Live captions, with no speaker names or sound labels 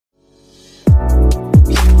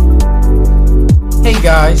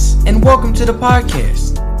guys, and welcome to the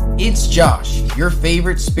podcast. It's Josh, your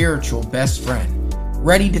favorite spiritual best friend,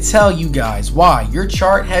 ready to tell you guys why your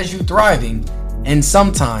chart has you thriving and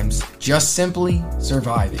sometimes just simply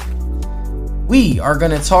surviving. We are going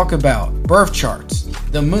to talk about birth charts,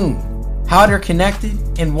 the moon, how they're connected,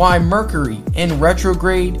 and why Mercury in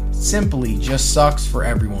retrograde simply just sucks for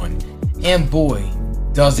everyone. And boy,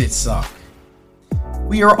 does it suck.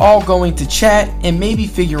 We are all going to chat and maybe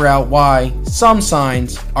figure out why some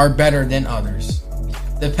signs are better than others,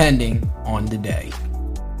 depending on the day.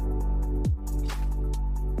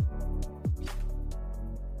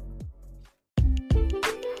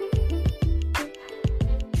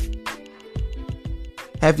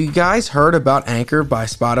 Have you guys heard about Anchor by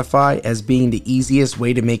Spotify as being the easiest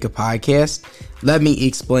way to make a podcast? Let me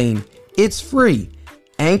explain. It's free.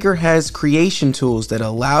 Anchor has creation tools that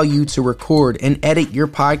allow you to record and edit your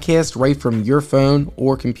podcast right from your phone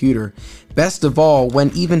or computer. Best of all,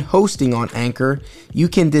 when even hosting on Anchor, you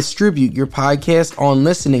can distribute your podcast on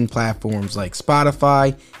listening platforms like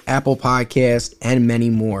Spotify, Apple Podcasts, and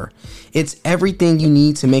many more. It's everything you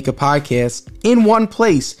need to make a podcast in one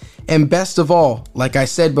place. And best of all, like I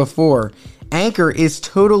said before, Anchor is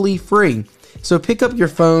totally free. So pick up your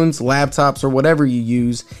phones, laptops, or whatever you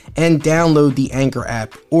use and download the Anchor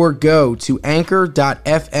app or go to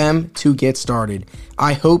anchor.fm to get started.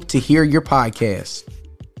 I hope to hear your podcast.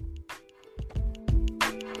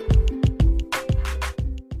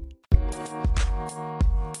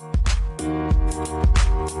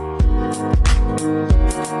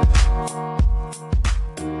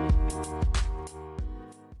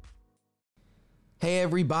 Hey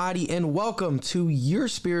everybody, and welcome to Your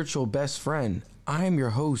Spiritual Best Friend. I am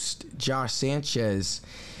your host, Josh Sanchez,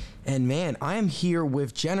 and man, I am here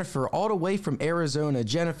with Jennifer all the way from Arizona.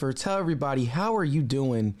 Jennifer, tell everybody, how are you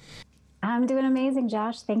doing? I'm doing amazing,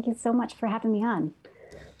 Josh. Thank you so much for having me on.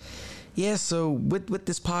 Yeah, so with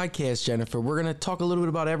this podcast, Jennifer, we're going to talk a little bit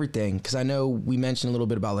about everything, because I know we mentioned a little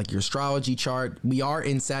bit about like your astrology chart. We are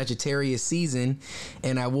in Sagittarius season,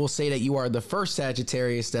 and I will say that you are the first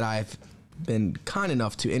Sagittarius that I've been kind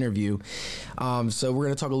enough to interview. So we're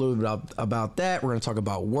going to talk a little bit about that. We're going to talk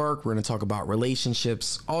about work. We're going to talk about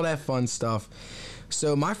relationships, all that fun stuff.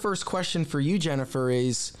 So my first question for you, Jennifer,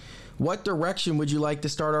 is what direction would you like to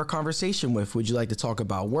start our conversation with? Would you like to talk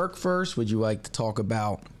about work first? Would you like to talk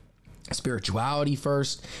about spirituality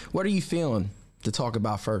first? What are you feeling to talk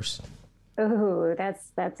about first? Ooh, that's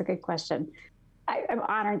a good question. I'm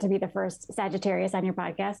honored to be the first Sagittarius on your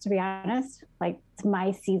podcast, to be honest. Like, it's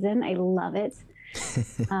my season. I love it.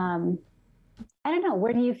 I don't know.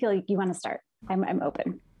 Where do you feel like you want to start? I'm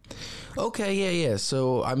open. Okay, yeah.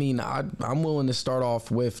 So, I mean, I'm willing to start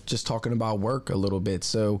off with just talking about work a little bit.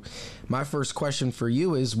 So, my first question for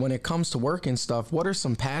you is, when it comes to work and stuff, what are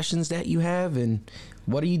some passions that you have, and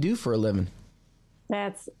what do you do for a living?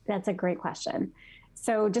 That's a great question.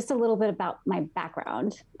 So just a little bit about my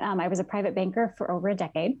background. I was a private banker for over a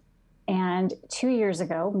decade, and 2 years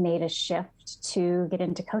ago made a shift to get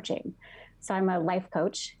into coaching. So I'm a life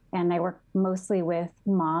coach, and I work mostly with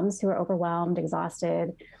moms who are overwhelmed,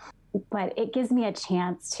 exhausted, but it gives me a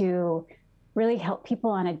chance to really help people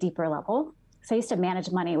on a deeper level. So I used to manage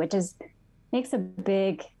money, which makes a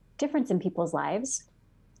big difference in people's lives.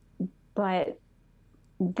 But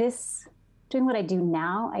doing what I do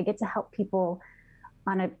now, I get to help people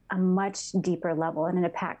on a much deeper level, and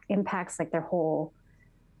it impacts like their whole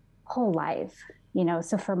life, you know?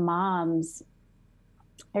 So for moms,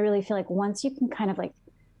 I really feel like once you can kind of like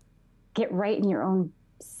get right in your own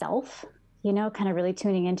self, you know, kind of really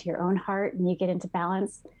tuning into your own heart, and you get into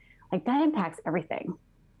balance, like that impacts everything,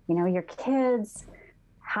 you know, your kids,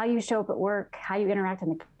 how you show up at work, how you interact in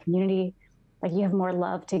the community, like you have more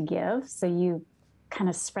love to give. So you kind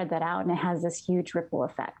of spread that out, and it has this huge ripple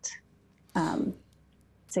effect.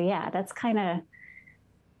 So yeah, that's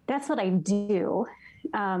what I do.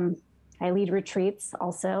 I lead retreats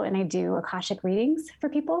also, and I do Akashic readings for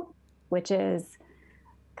people, which is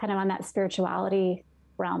kind of on that spirituality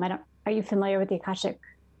realm. Are you familiar with the Akashic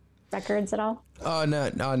records at all? No,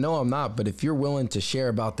 I'm not. But if you're willing to share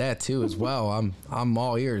about that too as well, I'm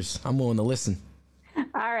all ears. I'm willing to listen.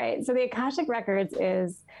 All right. So the Akashic records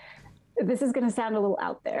this is going to sound a little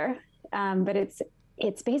out there, but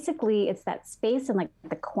it's basically that space in like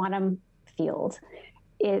the quantum field.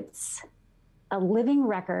 It's a living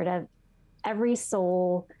record of every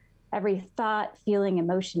soul, every thought, feeling,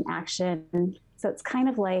 emotion, action. So it's kind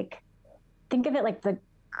of like, think of it like the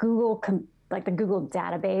Google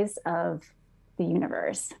database of the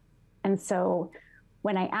universe. And so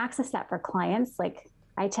when I access that for clients, like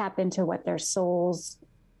I tap into what their souls,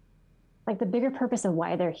 like the bigger purpose of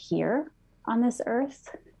why they're here on this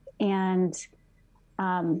earth, and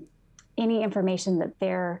any information that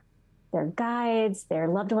their guides, their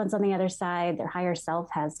loved ones on the other side, their higher self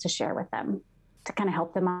has to share with them to kind of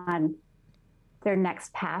help them on their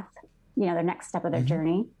next path, their next step of their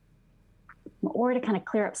journey, or to kind of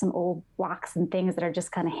clear up some old blocks and things that are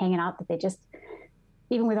just kind of hanging out that they just,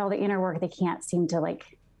 even with all the inner work, they can't seem to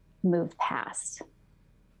like move past.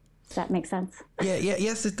 Does that make sense?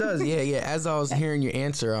 Yes, it does. Yeah. As I was hearing your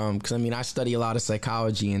answer, because I study a lot of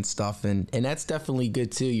psychology and stuff, and that's definitely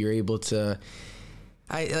good too. You're able to,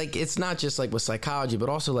 it's not just like with psychology, but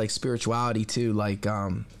also like spirituality too. Like,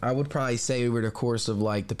 I would probably say over the course of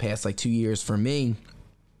like the past like 2 years for me,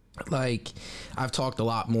 like I've talked a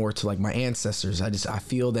lot more to like my ancestors. I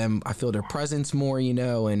feel them, I feel their presence more,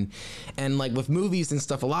 and like with movies and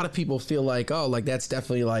stuff, a lot of people feel like, oh, like that's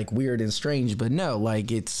definitely like weird and strange, but no,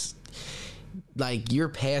 like it's like your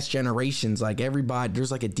past generations, like everybody,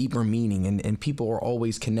 there's like a deeper meaning, and people are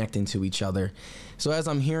always connecting to each other. So as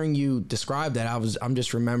I'm hearing you describe that, I'm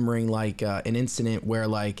just remembering like an incident where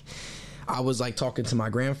like I was like talking to my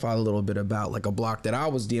grandfather a little bit about like a block that I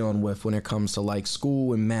was dealing with when it comes to like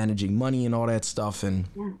school and managing money and all that stuff. And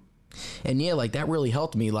like that really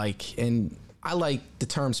helped me. Like, and I like the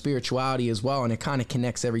term spirituality as well. And it kind of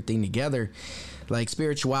connects everything together. Like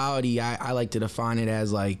spirituality, I like to define it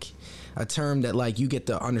as like a term that like you get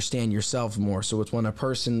to understand yourself more. So it's when a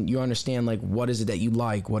person, you understand like what is it that you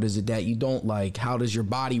like, what is it that you don't like, how does your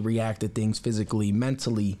body react to things physically,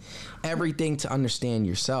 mentally, everything to understand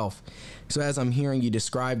yourself. So as I'm hearing you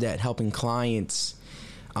describe that, helping clients,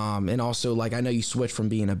 and also like I know you switched from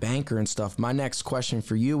being a banker and stuff, my next question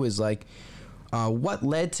for you is like, what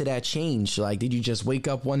led to that change? Like, did you just wake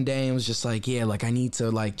up one day and was just like, yeah, like I need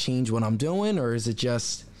to like change what I'm doing, or is it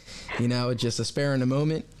just, just a spare in the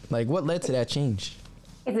moment? Like, what led to that change?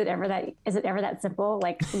 Is it ever that simple?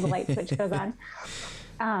 Like the light switch goes on.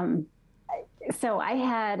 So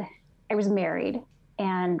I was married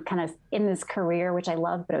and kind of in this career, which I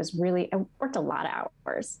loved, but I worked a lot of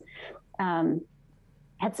hours.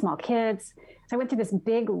 Had small kids. So I went through this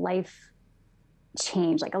big life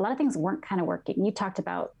change. Like a lot of things weren't kind of working. You talked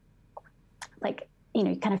about like,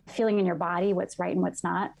 kind of feeling in your body what's right and what's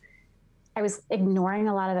not. I was ignoring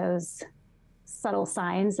a lot of those subtle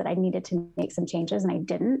signs that I needed to make some changes, and I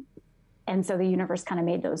didn't. And so the universe kind of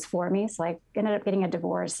made those for me. So I ended up getting a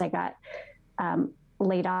divorce. I got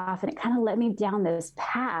laid off, and it kind of led me down this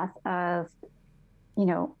path of,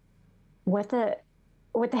 what the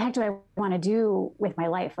heck do I want to do with my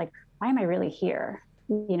life? Like, why am I really here?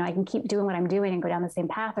 I can keep doing what I'm doing and go down the same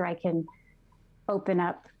path, or I can open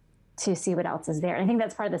up to see what else is there. And I think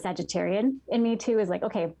that's part of the Sagittarian in me too, is like,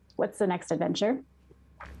 okay, what's the next adventure?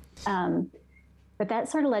 But that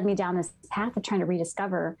sort of led me down this path of trying to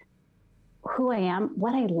rediscover who I am,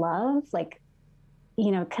 what I love, like,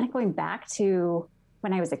 kind of going back to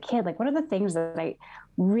when I was a kid, like what are the things that I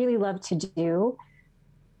really love to do?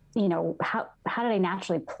 How did I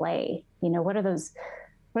naturally play? What are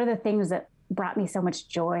the things that brought me so much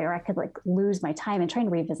joy, or I could like lose my time, and trying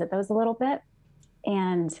to revisit those a little bit.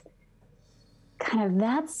 And kind of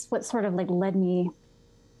that's what sort of like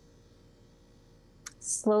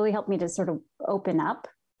slowly helped me to sort of open up,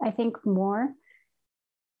 I think, more.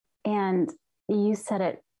 And you said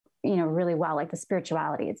it, really well, like the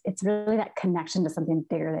spirituality. It's really that connection to something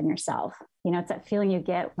bigger than yourself. It's that feeling you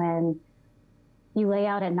get when you lay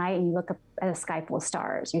out at night and you look up at a sky full of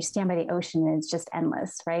stars. You stand by the ocean and it's just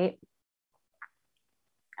endless, right?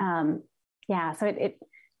 So it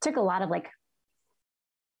took a lot of like,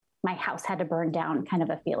 my house had to burn down kind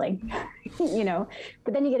of a feeling,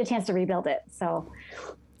 but then you get a chance to rebuild it. So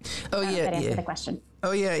that answered the question.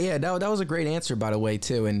 Oh yeah. That was a great answer, by the way,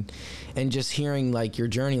 too. And just hearing like your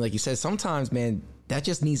journey, like you said, sometimes, man, that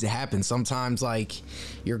just needs to happen. Sometimes like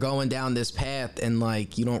you're going down this path and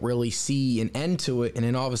like you don't really see an end to it, and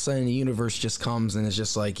then all of a sudden the universe just comes and it's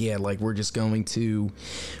just like, yeah, like we're just going to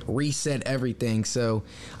reset everything. So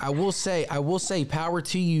I will say power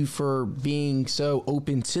to you for being so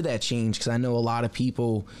open to that change, because I know a lot of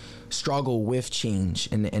people struggle with change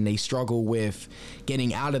and they struggle with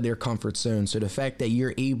getting out of their comfort zone. So the fact that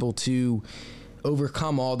you're able to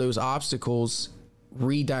overcome all those obstacles,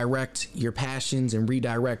 redirect your passions and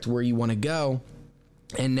redirect where you want to go,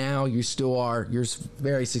 and now you're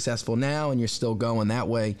very successful now and you're still going that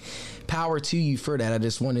way. Power to you for that. I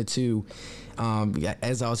just wanted to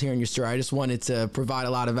as I was hearing your story, I just wanted to provide a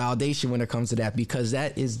lot of validation when it comes to that, because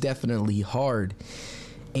that is definitely hard.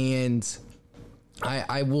 And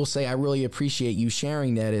I will say I really appreciate you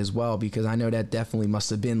sharing that as well, because I know that definitely must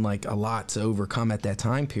have been like a lot to overcome at that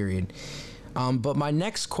time period. But my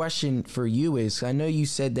next question for you is, I know you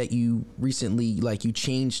said that you recently, like, you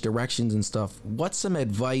changed directions and stuff. What's some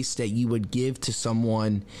advice that you would give to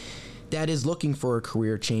someone that is looking for a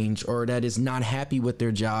career change, or that is not happy with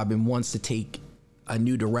their job and wants to take a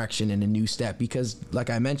new direction and a new step? Because like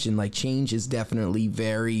I mentioned, like, change is definitely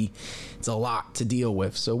it's a lot to deal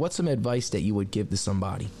with. So what's some advice that you would give to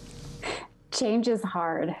somebody? Change is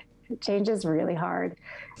hard. Change is really hard,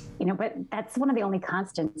 but that's one of the only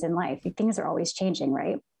constants in life. Things are always changing,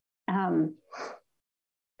 right?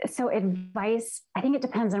 So advice, I think it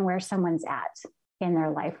depends on where someone's at in their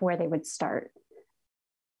life, where they would start.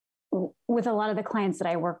 With a lot of the clients that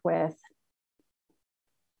I work with,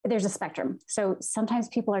 there's a spectrum. So sometimes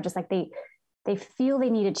people are just like, they feel they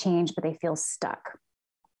need a change, but they feel stuck.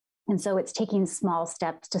 And so it's taking small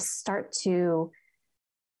steps to start to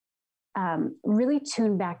really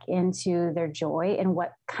tune back into their joy and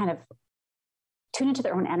what kind of tune into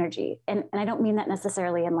their own energy. And I don't mean that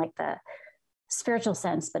necessarily in like the spiritual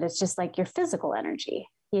sense, but it's just like your physical energy.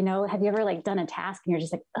 Have you ever like done a task and you're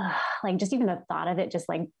just like, ugh, like just even the thought of it just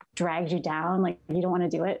like drags you down, like you don't want to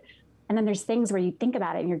do it. And then there's things where you think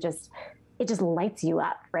about it and it just lights you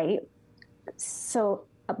up, right? So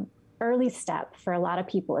an early step for a lot of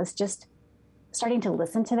people is just starting to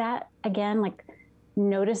listen to that again, like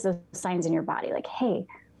notice those signs in your body. Like, hey,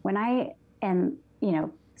 when I am,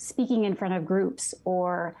 speaking in front of groups,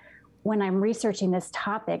 or when I'm researching this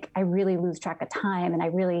topic, I really lose track of time and I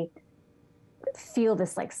really feel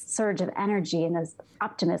this like surge of energy and this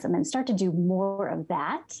optimism, and start to do more of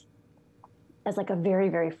that as like a very,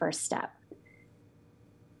 very first step.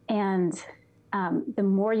 And the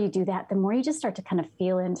more you do that, the more you just start to kind of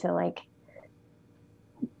feel into like,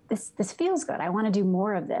 this feels good. I want to do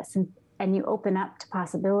more of this. And you open up to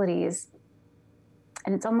possibilities.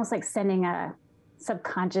 And it's almost like sending a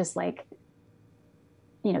subconscious, like,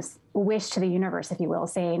 wish to the universe, if you will,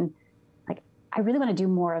 saying like, I really want to do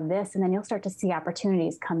more of this. And then you'll start to see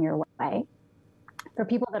opportunities come your way. For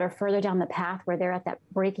people that are further down the path where they're at that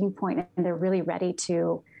breaking point and they're really ready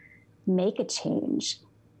to make a change,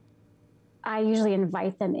 I usually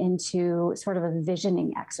invite them into sort of a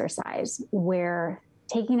visioning exercise where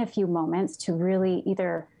taking a few moments to really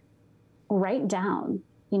either write down,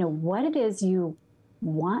 what it is you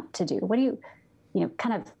want to do. What do you,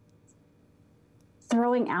 kind of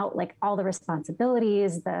throwing out like all the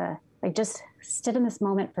responsibilities, like just sit in this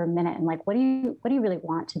moment for a minute and like, what do you really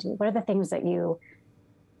want to do? What are the things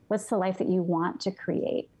what's the life that you want to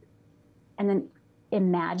create? And then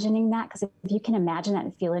imagining that, because if you can imagine that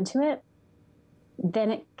and feel into it,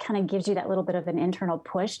 then it kind of gives you that little bit of an internal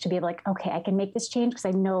push to be like, okay, I can make this change because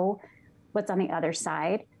I know what's on the other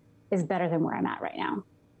side is better than where I'm at right now.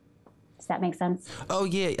 Does that make sense? Oh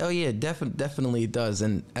yeah, definitely it does.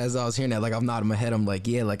 And as I was hearing that, like, I'm nodding my head. I'm like,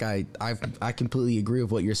 yeah, like I completely agree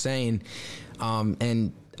with what you're saying.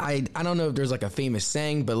 And I don't know if there's like a famous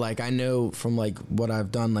saying, but like I know from like what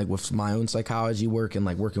I've done like with my own psychology work and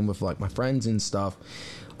like working with like my friends and stuff.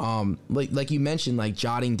 Like you mentioned, like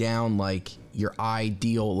jotting down like your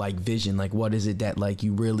ideal like vision, like what is it that like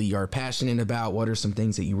you really are passionate about, what are some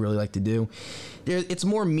things that you really like to do. It's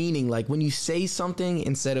more meaning, like when you say something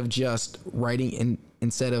instead of just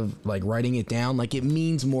instead of like writing it down, like it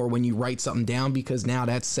means more when you write something down, because now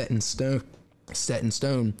that's set in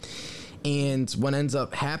stone. And what ends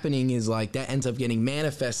up happening is like that ends up getting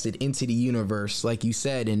manifested into the universe, like you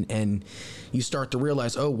said, and you start to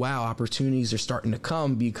realize, oh wow, opportunities are starting to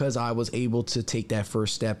come because I was able to take that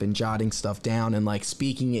first step and jotting stuff down and like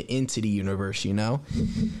speaking it into the universe, Yeah.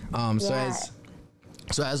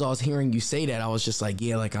 So as I was hearing you say that, I was just like,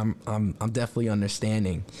 yeah, like I'm definitely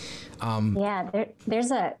understanding. Yeah,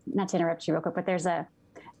 there's not to interrupt you real quick, but there's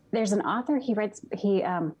an author. What's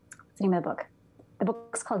the name of the book? The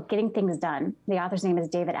book's called Getting Things Done. The author's name is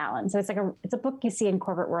David Allen. So it's a book you see in the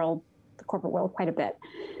corporate world quite a bit.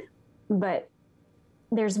 But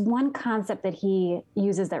there's one concept that he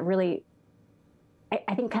uses that really,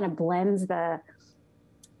 I think, kind of blends the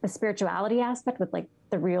spirituality aspect with like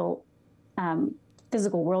the real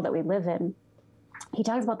physical world that we live in. He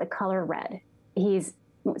talks about the color red. He's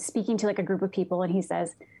speaking to like a group of people and he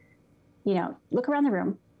says, look around the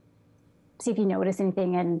room, see if you notice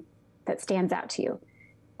anything that stands out to you.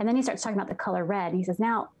 And then he starts talking about the color red. And he says,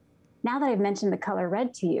 now that I've mentioned the color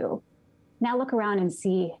red to you, now look around and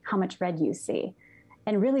see how much red you see.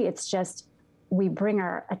 And really it's just, we bring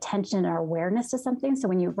our attention and our awareness to something. So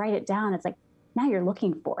when you write it down, it's like, now you're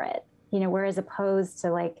looking for it, whereas opposed to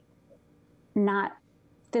like not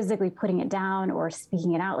physically putting it down or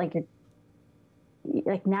speaking it out, like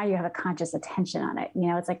now you have a conscious attention on it.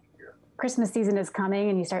 It's like Christmas season is coming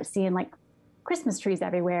and you start seeing like Christmas trees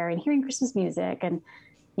everywhere and hearing Christmas music, and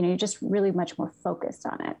you're just really much more focused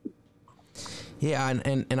on it. Yeah,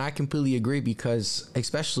 and I completely agree, because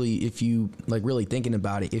especially if you like really thinking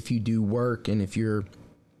about it, if you do work and if you're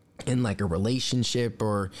in like a relationship,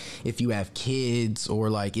 or if you have kids, or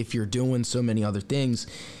like if you're doing so many other things,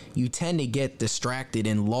 you tend to get distracted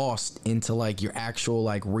and lost into like your actual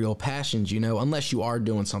like real passions, unless you are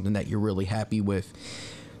doing something that you're really happy with.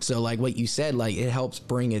 So like what you said, like it helps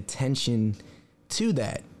bring attention to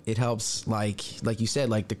that. It helps, like you said,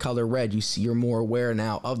 like the color red, you're more aware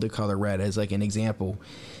now of the color red, as like an example.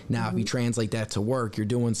 Now, if you translate that to work, you're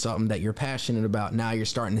doing something that you're passionate about. Now you're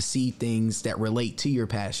starting to see things that relate to your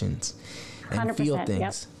passions and feel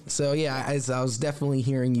things. Yep. So yeah, as I was definitely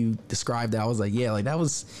hearing you describe that, I was like, yeah, like that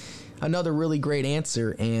was another really great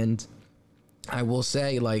answer. And I will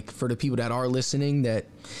say, like, for the people that are listening, that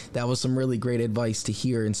was some really great advice to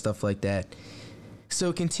hear and stuff like that.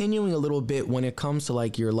 So continuing a little bit when it comes to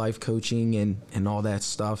like your life coaching and all that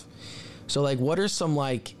stuff. So like, what are some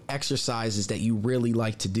like exercises that you really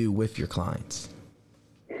like to do with your clients?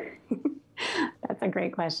 That's a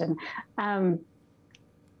great question.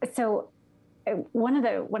 So one of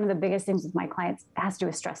the biggest things with my clients has to do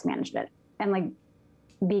with stress management and like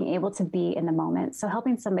being able to be in the moment. So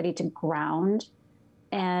helping somebody to ground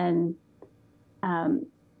and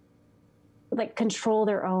like control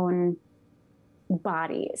their own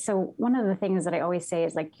body. So one of the things that I always say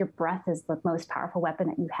is like your breath is the most powerful weapon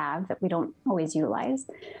that you have that we don't always utilize.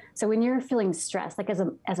 So when you're feeling stressed, like as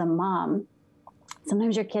a mom,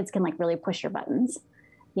 sometimes your kids can like really push your buttons,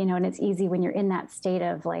 and it's easy when you're in that state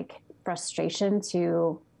of like frustration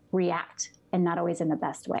to react, and not always in the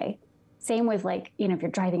best way. Same with like, if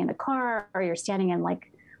you're driving in a car or you're standing in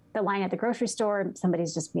like the line at the grocery store and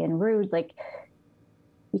somebody's just being rude, like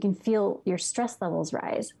you can feel your stress levels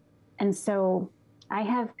rise. And so I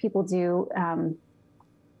have people do,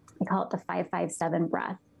 I call it the 5-5-7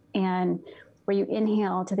 breath, and where you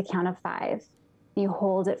inhale to the count of 5, you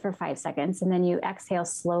hold it for 5 seconds, and then you exhale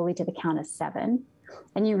slowly to the count of 7,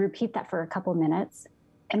 and you repeat that for a couple minutes.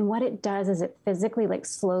 And what it does is it physically like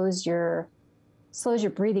slows your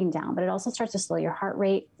breathing down, but it also starts to slow your heart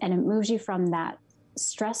rate, and it moves you from that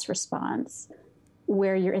stress response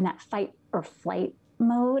where you're in that fight or flight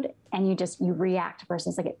mode, and you react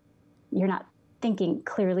versus like you're not thinking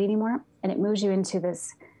clearly anymore. And it moves you into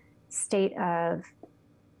this state of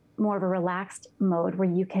more of a relaxed mode where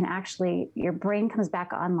you can actually, your brain comes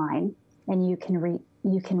back online, and you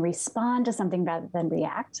can respond to something rather than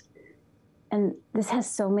react. And this has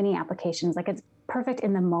so many applications. Like it's perfect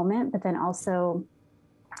in the moment, but then also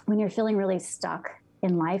when you're feeling really stuck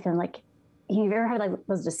in life, and like, you've ever had like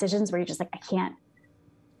those decisions where you're just like,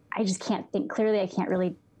 I just can't think clearly. I can't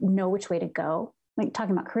really know which way to go. Like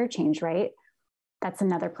talking about career change, right? That's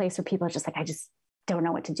another place where people are just like, I just don't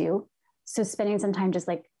know what to do. So spending some time, just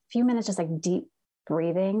like a few minutes, just like deep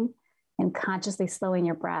breathing and consciously slowing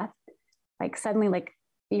your breath, like suddenly like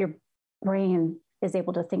your brain is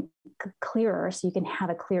able to think clearer. So you can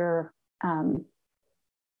have a clearer,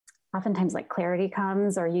 oftentimes like clarity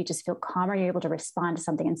comes, or you just feel calmer. You're able to respond to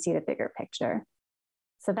something and see the bigger picture.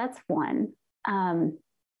 So that's one.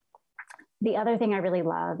 The other thing I really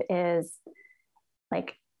love is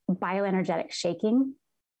like bioenergetic shaking.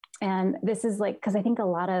 And this is like, because I think a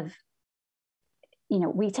lot of,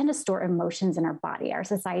 we tend to store emotions in our body. Our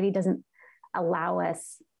society doesn't allow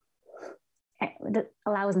us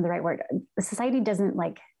isn't the right word. The society doesn't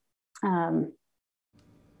like,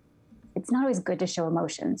 it's not always good to show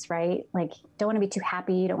emotions, right? Like, don't want to be too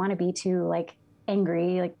happy. You don't want to be too like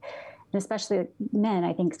angry, like, and especially like, men,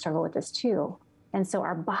 I think struggle with this too. And so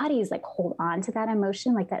our bodies like hold on to that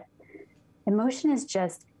emotion. Like that emotion is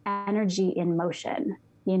just energy in motion,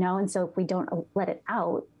 And so if we don't let it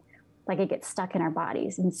out, like it gets stuck in our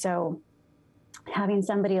bodies. And so having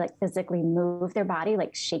somebody like physically move their body,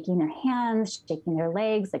 like shaking their hands, shaking their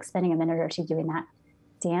legs, like spending a minute or two doing that.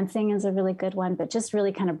 Dancing is a really good one, but just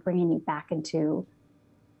really kind of bringing you back into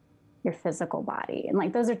your physical body. And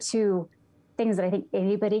like, those are two things that I think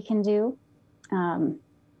anybody can do.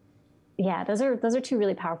 Those are two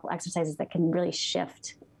really powerful exercises that can really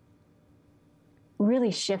shift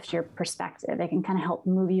your perspective. It can kind of help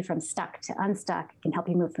move you from stuck to unstuck. It can help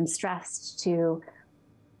you move from stressed to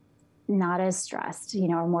not as stressed, a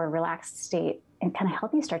more relaxed state, and kind of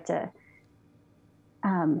help you start to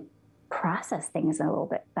process things a little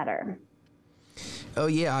bit better. Oh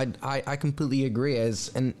yeah, I completely agree.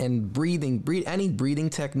 And breathing, any breathing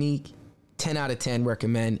technique 10 out of 10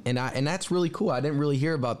 recommend. And that's really cool. I didn't really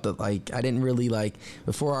hear about I didn't really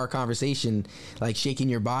before our conversation, shaking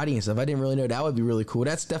your body and stuff. I didn't really know that would be really cool.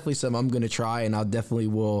 That's definitely something I'm going to try, and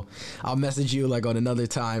I'll message you on another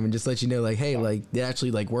time and just let you know hey, it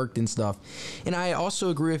actually worked and stuff. And I also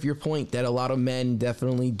agree with your point that a lot of men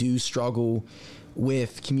definitely do struggle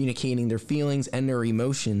with communicating their feelings and their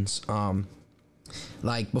emotions.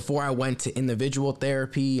 Before I went to individual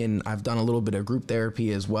therapy, and I've done a little bit of group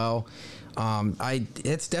therapy as well,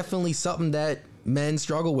 it's definitely something that men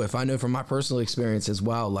struggle with. I know from my personal experience as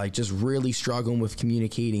well, just really struggling with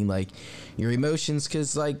communicating your emotions,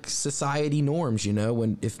 because society norms,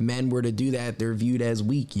 if men were to do that, they're viewed as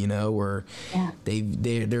weak, or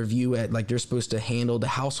they're viewed at they're supposed to handle the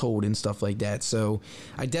household and stuff like that. So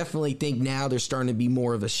I definitely think now there's starting to be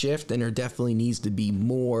more of a shift, and there definitely needs to be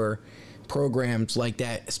more programs like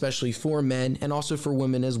that, especially for men and also for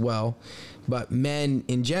women as well, but men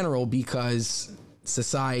in general, because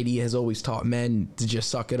society has always taught men to just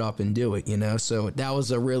suck it up and do it, so that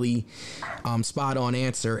was a really spot on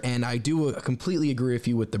answer. And I do completely agree with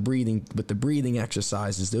you with the breathing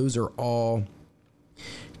exercises. Those are all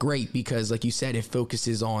great, because like you said, you focus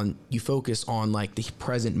on the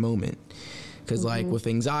present moment. Because with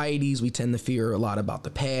anxieties, we tend to fear a lot about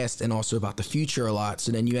the past and also about the future a lot.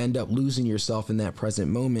 So then you end up losing yourself in that present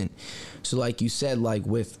moment. So like you said,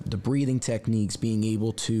 with the breathing techniques, being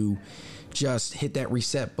able to just hit that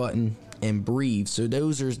reset button and breathe. So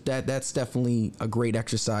that's definitely a great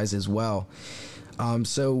exercise as well.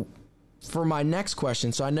 So for my next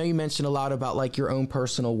question, so I know you mentioned a lot about your own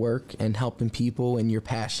personal work and helping people and your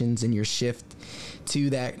passions and your shift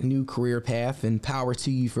to that new career path, and power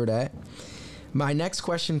to you for that. My next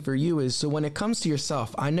question for you is, so when it comes to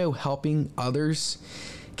yourself, I know helping others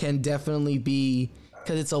can definitely be,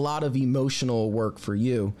 because it's a lot of emotional work for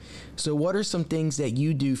you. So what are some things that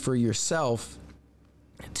you do for yourself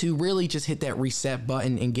to really just hit that reset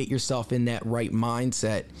button and get yourself in that right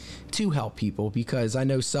mindset to help people? Because I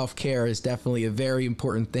know self-care is definitely a very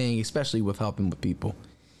important thing, especially with helping with people.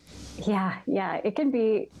 Yeah. It can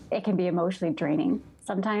be emotionally draining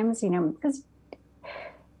sometimes, because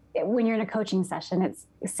when you're in a coaching session, it's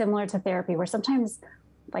similar to therapy, where sometimes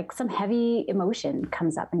some heavy emotion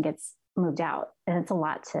comes up and gets moved out, and it's a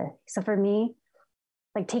lot so for me,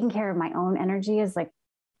 taking care of my own energy is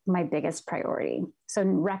my biggest priority. So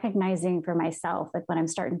recognizing for myself, when I'm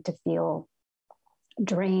starting to feel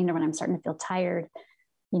drained or when I'm starting to feel tired,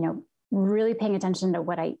 really paying attention to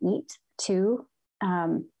what I eat too.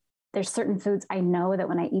 There's certain foods I know that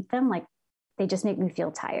when I eat them, they just make me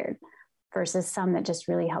feel tired, versus some that just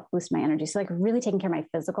really help boost my energy. So really taking care of my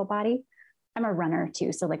physical body. I'm a runner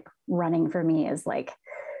too. So running for me is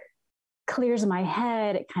clears my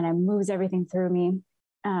head. It kind of moves everything through me.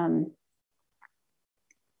 And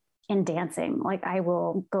dancing, I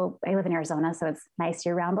live in Arizona, so it's nice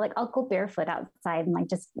year round, but I'll go barefoot outside and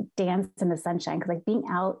just dance in the sunshine. Cause being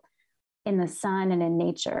out in the sun and in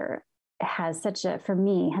nature has such a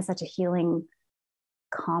healing,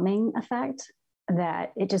 calming effect,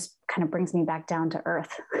 that it just kind of brings me back down to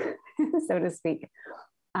earth, so to speak.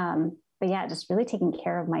 But yeah, just really taking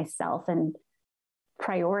care of myself and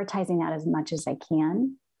prioritizing that as much as I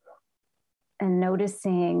can, and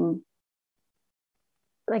noticing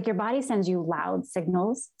your body sends you loud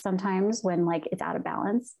signals sometimes when it's out of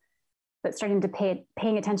balance, but starting to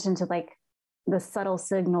paying attention to the subtle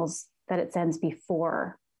signals that it sends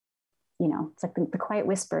before, it's the quiet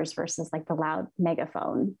whispers versus the loud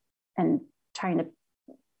megaphone, and trying to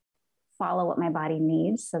follow what my body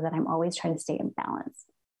needs so that I'm always trying to stay in balance.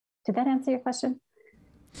 Did that answer your question?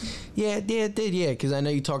 Yeah, it did. Yeah, because I know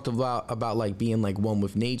you talked about being one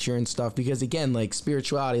with nature and stuff. Because again,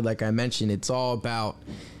 spirituality, like I mentioned, it's all about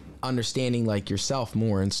understanding yourself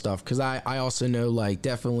more and stuff. Because I also know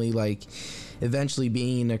definitely eventually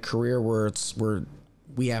being in a career where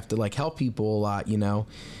we have to help people a lot.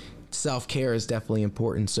 Self-care is definitely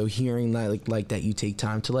important. So hearing that you take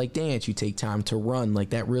time to dance, you take time to run,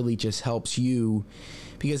 that really just helps you,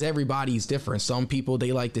 because everybody's different. Some people,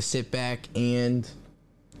 they like to sit back and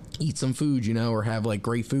eat some food, or have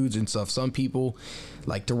great foods and stuff. Some people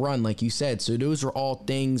like to run, like you said. So those are all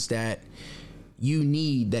things that you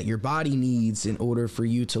need, that your body needs, in order for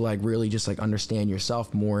you to really just understand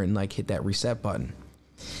yourself more and hit that reset button.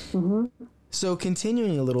 Mm-hmm. So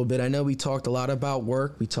continuing a little bit, I know we talked a lot about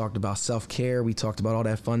work, we talked about self-care, we talked about all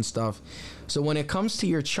that fun stuff. So when it comes to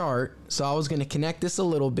your chart, so I was going to connect this a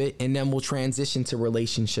little bit, and then we'll transition to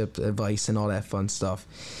relationship advice and all that fun stuff.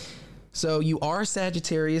 So you are a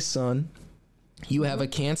Sagittarius sun, you have a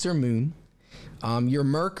Cancer moon, your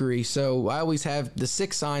Mercury. So I always have the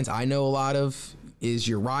 6 signs I know a lot of is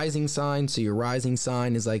your rising sign. So your rising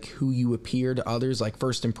sign is like who you appear to others, like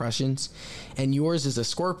first impressions. And yours is a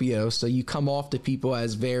Scorpio. So you come off to people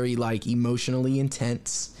as very like emotionally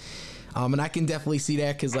intense. And I can definitely see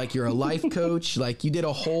that because like you're a life coach, like you did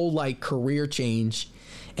a whole like career change.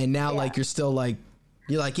 And now like you're still like,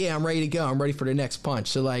 you're like, yeah, I'm ready to go. I'm ready for the next punch.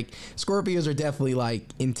 So like Scorpios are definitely like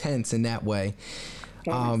intense in that way.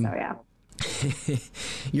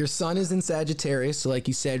 Your sun is in Sagittarius, so like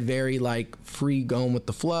you said, very like free, going with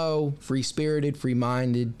the flow, free spirited, free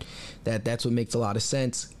minded. That's what makes a lot of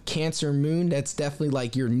sense. Cancer moon, that's definitely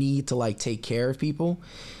like your need to like take care of people.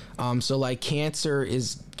 So like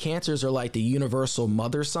Cancers are like the universal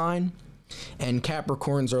mother sign, and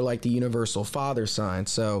Capricorns are like the universal father sign.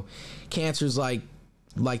 So Cancers like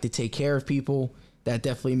to take care of people. That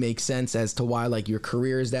definitely makes sense as to why like your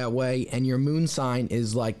career is that way. And your moon sign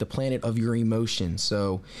is like the planet of your emotions.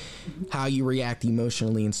 So how you react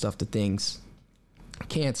emotionally and stuff to things.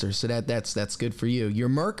 Cancer. So that's good for you. Your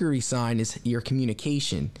Mercury sign is your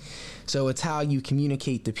communication. So it's how you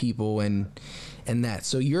communicate to people and that.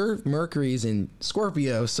 So your Mercury is in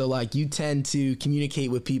Scorpio. So like you tend to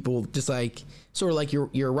communicate with people just like sort of like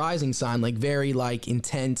your rising sign, like very like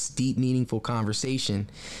intense, deep, meaningful conversation.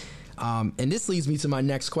 And this leads me to my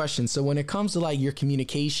next question. So when it comes to like your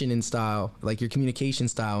communication and style, like your communication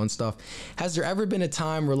style and stuff, has there ever been a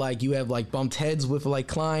time where like you have like bumped heads with like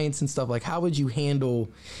clients and stuff? Like how would you handle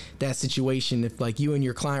that situation if like you and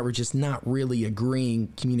your client were just not really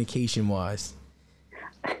agreeing communication wise?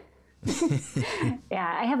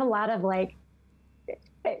 Yeah, I have a lot of like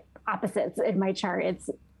opposites in my chart. It's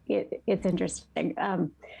interesting.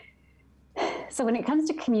 So when it comes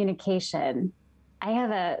to communication,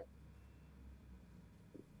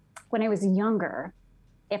 when I was younger,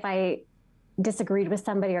 if I disagreed with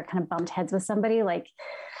somebody or kind of bumped heads with somebody, like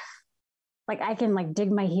I can like dig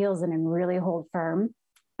my heels in and really hold firm.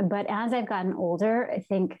 But as I've gotten older, I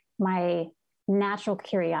think my natural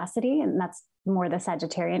curiosity, and that's more the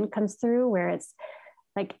Sagittarian comes through, where it's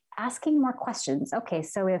like asking more questions. Okay,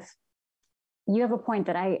 so if you have a point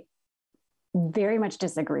that I very much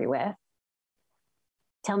disagree with,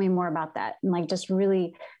 tell me more about that. And like just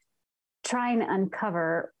really try and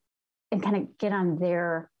uncover and kind of get on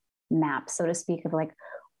their map, so to speak, of like,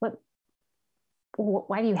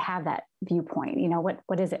 why do you have that viewpoint? You know,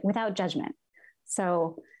 what is it, without judgment?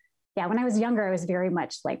 So yeah, when I was younger, I was very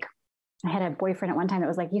much like, I had a boyfriend at one time that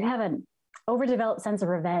was like, you have an overdeveloped sense of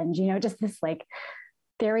revenge, you know, just this like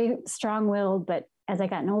very strong-willed, but as I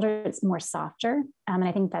gotten older, it's more softer. And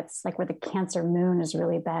I think that's like where the Cancer moon has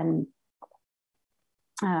really been,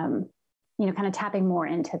 you know, kind of tapping more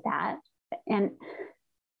into that. And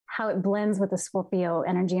how it blends with the Scorpio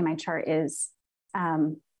energy in my chart is,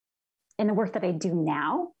 in the work that I do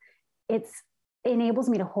now, it enables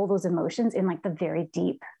me to hold those emotions in like the very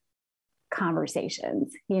deep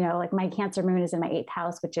conversations. You know, like my Cancer moon is in my 8th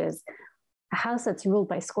house, which is a house that's ruled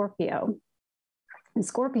by Scorpio. And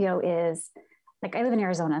Scorpio is like, I live in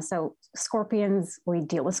Arizona. So scorpions, we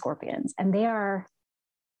deal with scorpions, and they are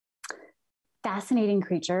fascinating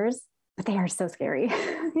creatures, but they are so scary.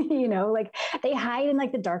 You know, like they hide in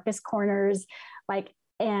like the darkest corners, like,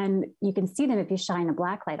 and you can see them if you shine a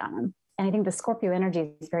black light on them. And I think the Scorpio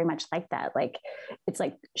energy is very much like that. Like, it's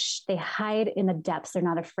like they hide in the depths. They're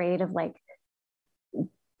not afraid of like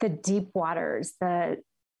the deep waters, the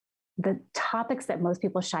topics that most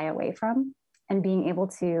people shy away from, and being able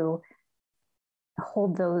to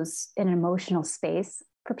hold those in an emotional space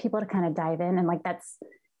for people to kind of dive in. And like, that's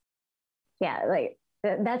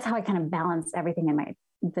how I kind of balance everything in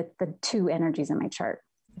the two energies in my chart,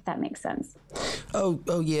 if that makes sense.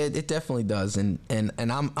 Oh yeah, it definitely does. And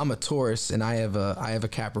I'm a Taurus, and I have a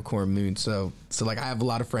Capricorn moon. So like I have a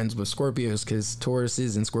lot of friends with Scorpios because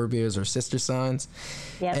Tauruses and Scorpios are sister signs.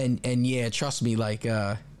 Yeah. And yeah, trust me, like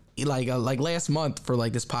last month for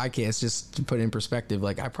like this podcast, just to put it in perspective,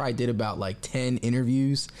 like I probably did about like 10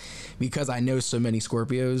 interviews because I know so many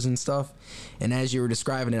Scorpios and stuff. And as you were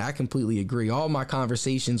describing it, I completely agree. All my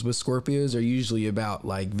conversations with Scorpios are usually about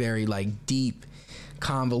like very like deep,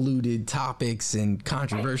 convoluted topics and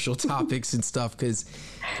controversial topics and stuff. Cause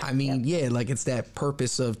I mean, yeah, like it's that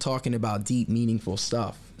purpose of talking about deep, meaningful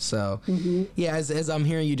stuff. So yeah, as I'm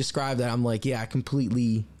hearing you describe that, I'm like, yeah, I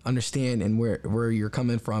completely understand and where you're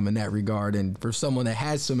coming from in that regard. And for someone that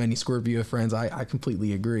has so many Scorpio friends, I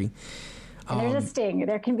completely agree. There's a sting.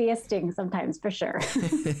 There can be a sting sometimes, for sure.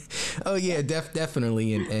 Oh yeah,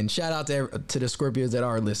 definitely. And shout out to the Scorpios that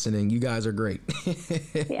are listening. You guys are great.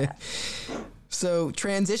 Yeah. So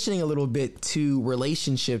transitioning a little bit to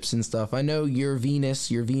relationships and stuff. I know your Venus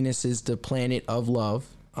is the planet of love.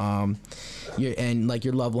 and like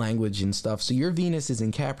your love language and stuff. So your Venus is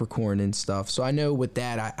in Capricorn and stuff. So I know with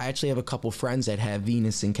that, I actually have a couple friends that have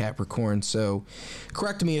Venus in Capricorn. So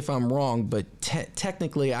correct me if I'm wrong, but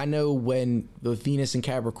technically I know when the Venus in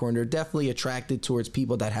Capricorn, they're definitely attracted towards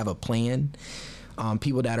people that have a plan,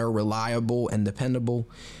 people that are reliable and dependable.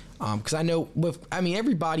 Because I know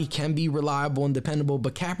everybody can be reliable and dependable,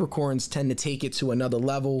 but Capricorns tend to take it to another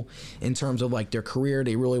level in terms of like their career.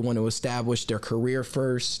 They really want to establish their career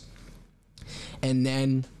first and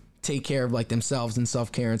then take care of like themselves and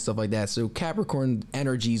self-care and stuff like that. So Capricorn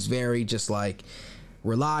energy is very just like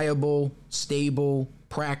reliable, stable,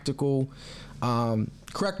 practical.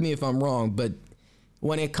 Correct me if I'm wrong, but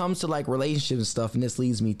when it comes to like relationships and stuff, and this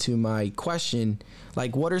leads me to my question,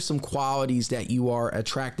 like what are some qualities that you are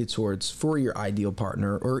attracted towards for your ideal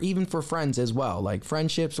partner, or even for friends as well, like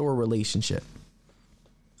friendships or relationship?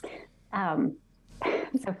 So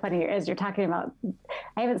funny as you're talking about,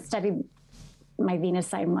 I haven't studied my Venus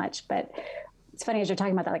sign much, but it's funny as you're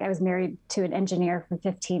talking about that. Like I was married to an engineer for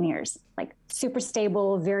 15 years, like super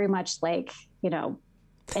stable, very much like,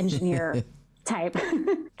 engineer type,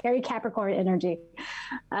 very Capricorn energy.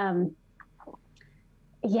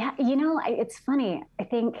 It's funny. I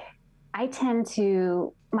think I tend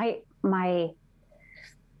to, my,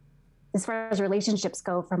 as far as relationships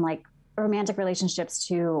go, from like romantic relationships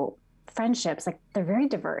to friendships, like they're very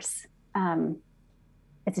diverse.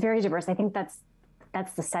 It's very diverse. I think that's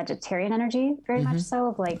the Sagittarian energy, very much so,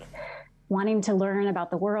 of like wanting to learn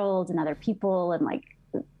about the world and other people,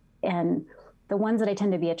 and the ones that I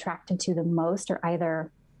tend to be attracted to the most are either,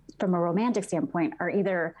 from a romantic standpoint, are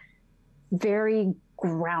either very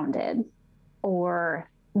grounded or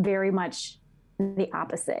very much the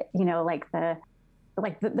opposite, like the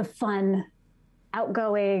fun,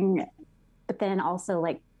 outgoing, but then also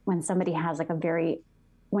like when somebody has like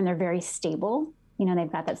when they're very stable,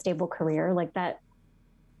 they've got that stable career, like that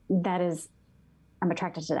is, I'm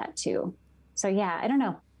attracted to that too. So yeah, I don't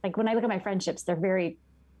know. Like when I look at my friendships, they're very,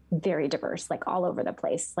 very diverse, like all over the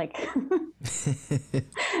place. Like,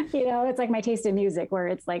 it's like my taste in music, where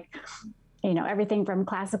it's like, everything from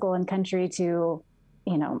classical and country to,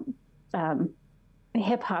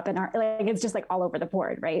 hip hop and art. Like it's just like all over the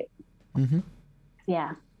board, right? Mm-hmm.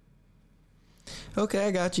 Yeah. Okay,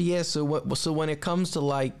 I got you. Yeah. So when it comes to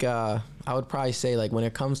like, I would probably say like when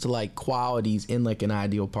it comes to like qualities in like an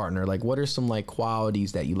ideal partner, like what are some like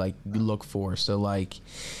qualities that you look for? So like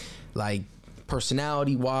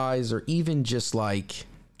personality wise, or even just how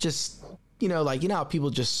people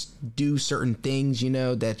just do certain things,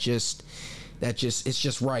 that just it's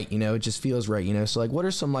just right, it just feels right, so like what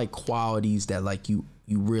are some like qualities that like you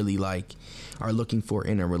really like are looking for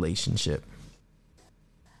in a relationship,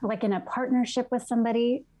 like in a partnership with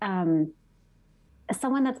somebody, someone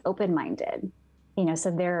that's open-minded, so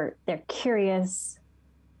they're curious,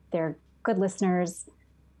 they're good listeners.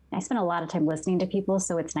 I spend a lot of time listening to people,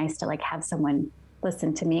 so it's nice to like have someone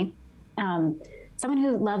listen to me. Someone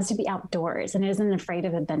who loves to be outdoors and isn't afraid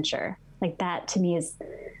of adventure. Like that to me is,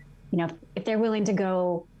 if they're willing to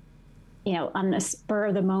go, on a spur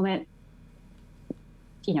of the moment,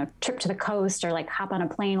 trip to the coast or like hop on a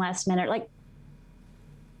plane last minute, like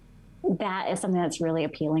that is something that's really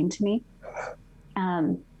appealing to me.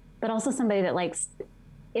 But also somebody that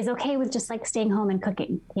is okay with just like staying home and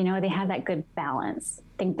cooking. They have that good balance.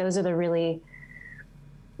 I think that's the really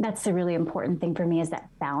important thing for me, is that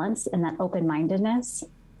balance and that open-mindedness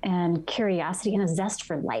and curiosity and a zest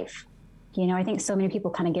for life. I think so many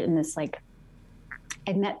people kind of get in this, like,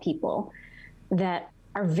 I've met people that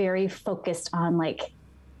are very focused on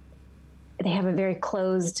they have a very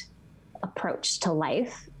closed approach to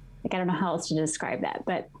life. Like, I don't know how else to describe that,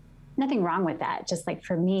 but nothing wrong with that. Just like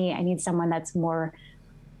for me, I need someone that's more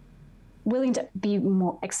willing to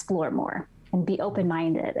explore more and be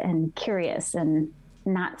open-minded and curious and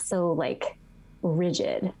not so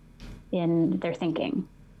rigid in their thinking,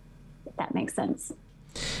 if that makes sense.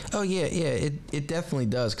 Oh yeah, it definitely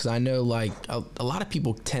does, because I know a lot of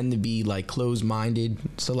people tend to be closed-minded.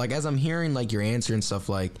 So as I'm hearing your answer and stuff,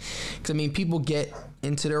 because people get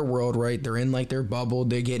into their world, right? They're in their bubble,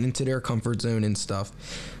 they get into their comfort zone and stuff.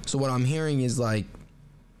 So what I'm hearing is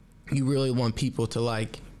you really want people to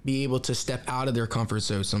be able to step out of their comfort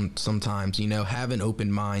zone sometimes, have an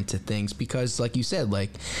open mind to things, because like you said,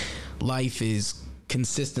 life is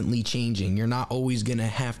consistently changing. You're not always gonna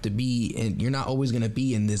be in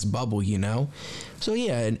this bubble, so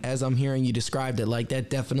yeah. And as I'm hearing you describe it, that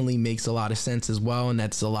definitely makes a lot of sense as well. And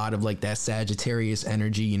that's a lot of that Sagittarius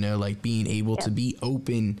energy, being able to be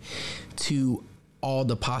open to all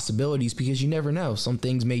the possibilities, because you never know, some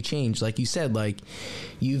things may change. Like you said,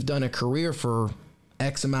 you've done a career for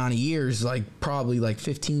X amount of years, like probably like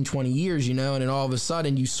 15, 20 years, and then all of a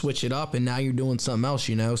sudden you switch it up and now you're doing something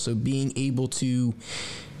else, so being able to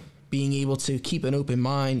keep an open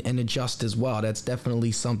mind and adjust as well, that's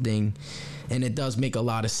definitely something. And it does make a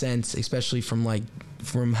lot of sense, especially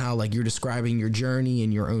from how like you're describing your journey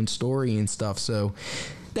and your own story and stuff. So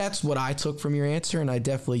that's what I took from your answer, and I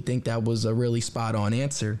definitely think that was a really spot on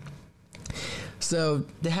answer. So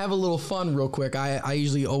to have a little fun real quick, I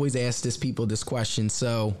usually always ask this question.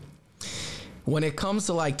 So when it comes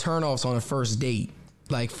to like turnoffs on a first date,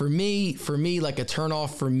 like for me, like a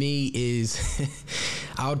turnoff for me is,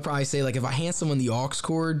 I would probably say like if I hand someone the aux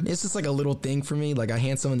cord, it's just like a little thing for me. Like I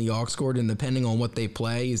hand someone the aux cord, and depending on what they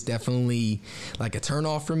play is definitely like a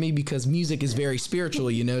turnoff for me, because music is very spiritual,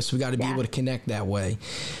 so we got to be able to connect that way.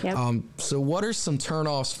 Yep. So what are some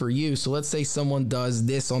turnoffs for you? So let's say someone does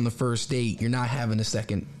this on the first date. You're not having a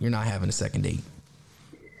second date.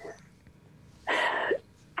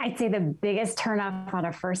 I'd say the biggest turnoff on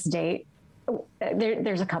a first date,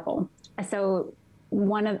 there's a couple. So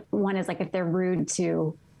one is like if they're rude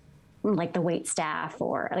to like the wait staff,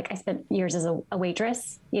 or like I spent years as a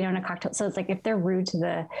waitress, in a cocktail. So it's like if they're rude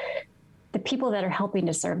to the people that are helping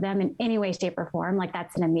to serve them in any way, shape, or form, like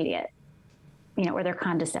that's an immediate, or they're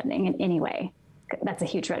condescending in any way. That's a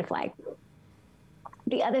huge red flag.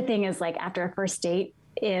 The other thing is like after a first date,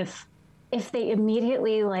 if they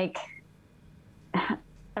immediately like, I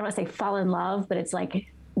don't want to say fall in love, but it's like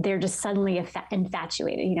they're just suddenly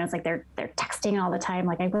infatuated. It's like they're texting all the time.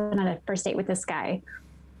 Like I went on a first date with this guy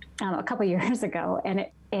a couple years ago,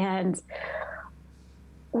 and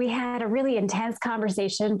we had a really intense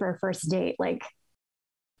conversation for a first date. Like,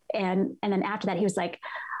 and then after that, he was like,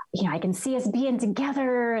 I can see us being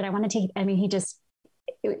together, and I want to take. I mean,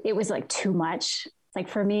 it was like too much. It's like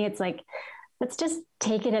for me, it's like let's just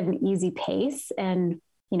take it at an easy pace and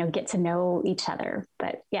get to know each other.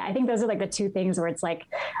 But yeah, I think those are like the two things where it's like,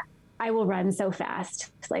 I will run so fast.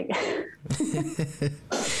 It's like,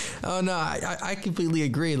 oh no, I completely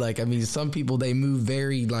agree. Like, I mean, some people, they move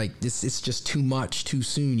very like this. It's just too much too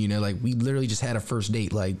soon. Like we literally just had a first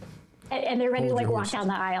date, like, and they're ready to like walk down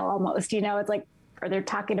the aisle almost, it's like, or they're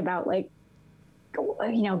talking about like,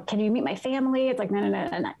 can you meet my family? It's like, no,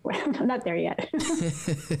 I'm not there yet.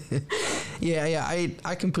 Yeah,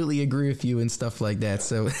 I completely agree with you and stuff like that.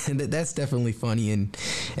 So that's definitely funny, and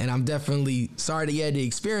I'm definitely sorry that you had to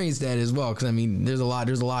experience that as well. Because I mean, there's a lot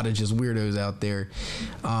of just weirdos out there.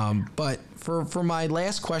 But for my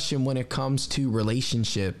last question, when it comes to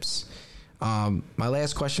relationships, my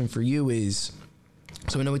last question for you is.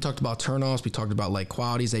 So we know we talked about turnoffs, we talked about like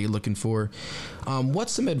qualities that you're looking for.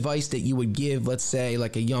 What's some advice that you would give, let's say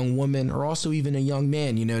like a young woman or also even a young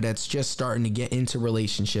man, that's just starting to get into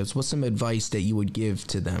relationships? What's some advice that you would give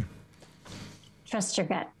to them? Trust your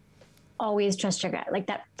gut. Always trust your gut. Like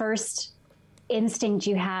that first instinct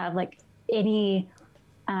you have, like any,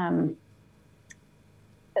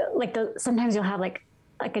 sometimes you'll have like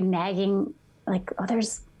a nagging, like, oh,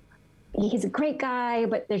 he's a great guy,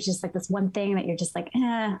 but there's just like this one thing that you're just like,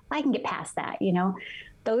 I can get past that.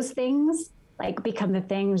 Those things like become the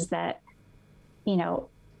things that,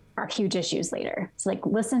 are huge issues later. So like,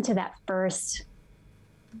 listen to that first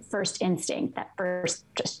instinct, that first,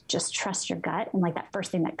 just trust your gut. And like that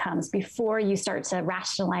first thing that comes before you start to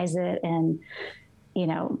rationalize it and,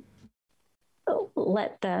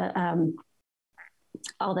 let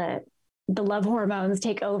all the love hormones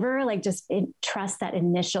take over, like just trust that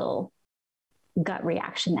initial gut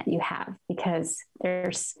reaction that you have, because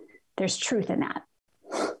there's truth in that.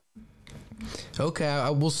 Okay, I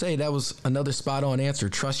will say that was another spot on answer.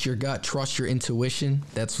 Trust your gut, trust your intuition.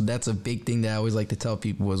 That's a big thing that I always like to tell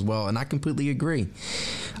people as well, and I completely agree.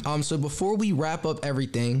 So before we wrap up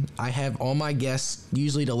everything, I have all my guests,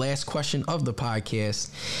 usually the last question of the podcast,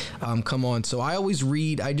 come on. So I always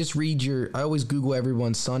Google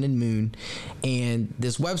everyone's sun and moon, and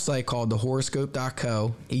this website called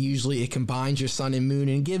thehoroscope.co, it combines your sun and moon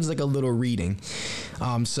and gives like a little reading.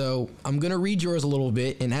 So I'm going to read yours a little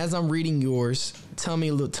bit, and as I'm reading yours, tell me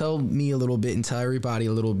a little bit and tell everybody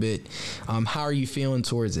a little bit, how are you feeling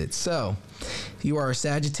towards it? So you are a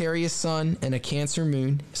Sagittarius sun and a Cancer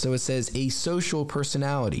moon. So it says a social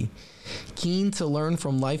personality. Keen to learn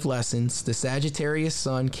from life lessons, the Sagittarius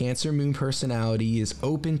sun Cancer moon personality is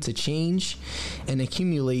open to change and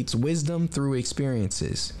accumulates wisdom through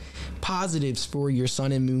experiences. Positives for your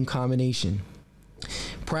sun and moon combination: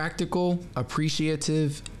 practical,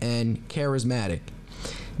 appreciative, and charismatic.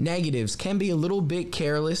 Negatives: can be a little bit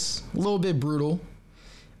careless, a little bit brutal.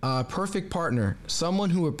 Perfect partner: someone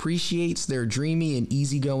who appreciates their dreamy and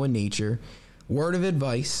easygoing nature. Word of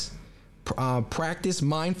advice: Practice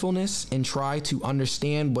mindfulness and try to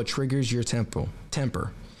understand what triggers your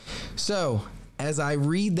temper. So, as I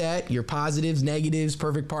read that, your positives, negatives,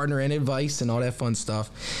 perfect partner, and advice, and all that fun stuff,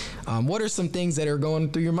 what are some things that are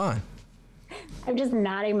going through your mind? I'm just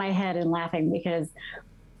nodding my head and laughing because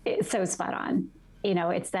it's so spot on. You know,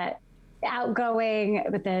 it's that outgoing,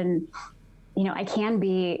 but then, you know, I can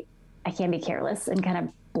be careless and kind of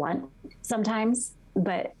blunt sometimes,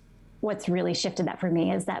 but what's really shifted that for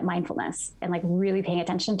me is that mindfulness and like really paying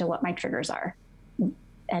attention to what my triggers are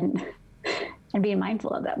and being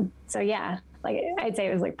mindful of them. So yeah, like I'd say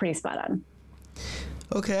it was like pretty spot on.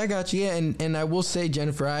 Okay, I got you. Yeah, and I will say,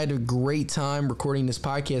 Jennifer, I had a great time recording this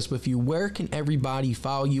podcast with you. Where can everybody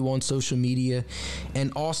follow you on social media?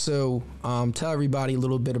 And also tell everybody a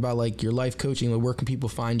little bit about like your life coaching. Like, where can people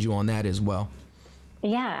find you on that as well?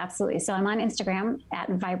 Yeah, absolutely. So I'm on Instagram at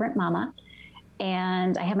Vibrant Mama,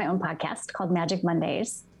 and I have my own podcast called Magic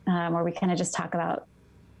Mondays, where we kind of just talk about,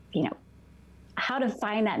 you know, how to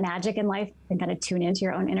find that magic in life and kind of tune into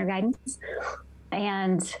your own inner guidance.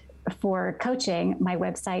 And for coaching, my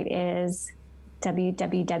website is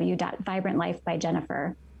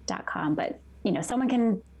www.vibrantlifebyjennifer.com. But, you know, someone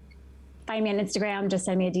can find me on Instagram, just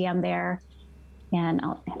send me a DM there, and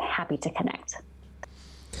I'm happy to connect.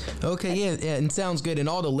 Okay, yeah, and sounds good. And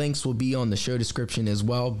all the links will be on the show description as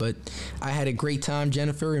well. But I had a great time,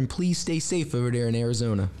 Jennifer, and please stay safe over there in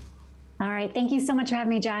Arizona. All right. Thank you so much for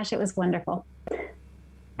having me, Josh. It was wonderful. All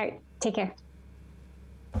right. Take care.